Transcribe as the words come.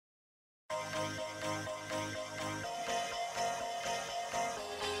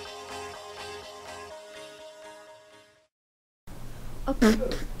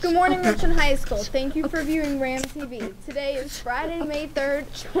Good morning, Richland High School. Thank you for viewing RAM TV. Today is Friday, May 3rd,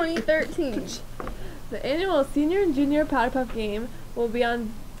 2013. The annual Senior and Junior Powder Puff game will be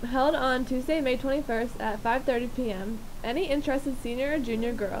held on Tuesday, May 21st at 5:30 p.m. Any interested senior or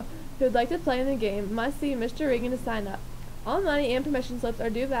junior girl who would like to play in the game must see Mr. Regan to sign up. All money and permission slips are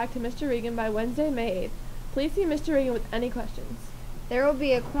due back to Mr. Regan by Wednesday, May 8th. Please see Mr. Regan with any questions. There will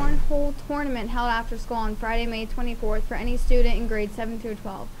be a cornhole tournament held after school on Friday, May 24th for any student in grades 7 through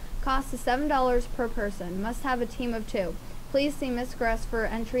 12. Cost is $7 per person. Must have a team of 2. Please see Ms. Gruss for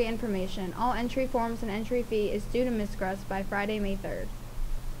entry information. All entry forms and entry fee is due to Ms. Gruss by Friday, May 3rd.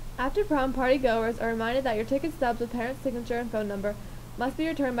 After prom, party goers are reminded that your ticket stubs with parent signature and phone number must be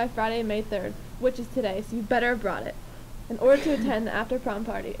returned by Friday, May 3rd, which is today, so you better have brought it, in order to attend the after prom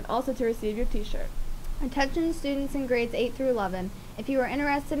party and also to receive your t-shirt. Attention students in grades 8 through 11. If you are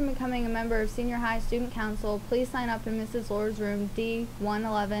interested in becoming a member of Senior High Student Council, please sign up in Mrs. Lord's room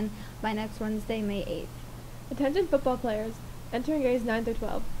D111 by next Wednesday, May 8th. Attention football players entering grades 9 through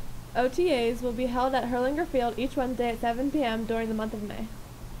 12. OTAs will be held at Hurlinger Field each Wednesday at 7 p.m. during the month of May.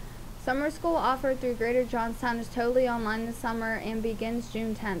 Summer school offered through Greater Johnstown is totally online this summer and begins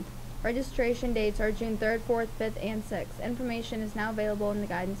June 10th. Registration dates are June 3rd, 4th, 5th, and 6th. Information is now available in the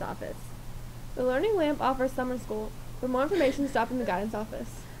guidance office. The Learning Lamp offers summer school. For more information, stop in the guidance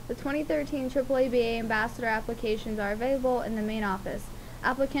office. The 2013 AAABA Ambassador applications are available in the main office.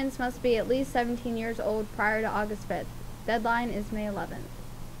 Applicants must be at least 17 years old prior to August 5th. Deadline is May 11th.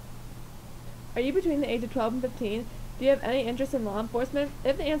 Are you between the age of 12 and 15? Do you have any interest in law enforcement?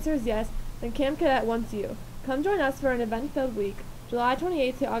 If the answer is yes, then Camp Cadet wants you. Come join us for an event-filled week, July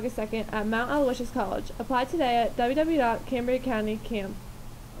 28th to August 2nd at Mount Aloysius College. Apply today at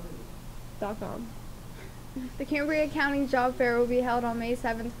www.CambriaCountyCamp.com. The Cambria County Job Fair will be held on May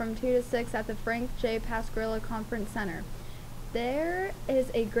 7th from 2 to 6 at the Frank J. Pasquarella Conference Center. There is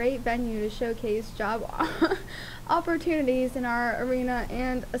a great venue to showcase job opportunities in our arena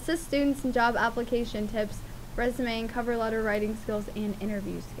and assist students in job application tips, resume and cover letter writing skills, and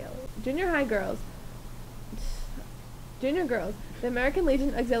interview skills. Junior girls, the American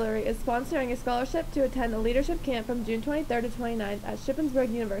Legion Auxiliary is sponsoring a scholarship to attend a leadership camp from June 23rd to 29th at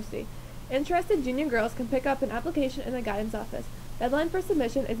Shippensburg University. Interested junior girls can pick up an application in the guidance office. Deadline for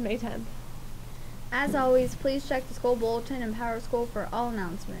submission is May 10th. As always, please check the school bulletin and Power School for all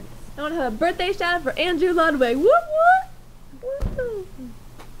announcements. I want to have a birthday shout out for Andrew Ludwig. Whoop whoop!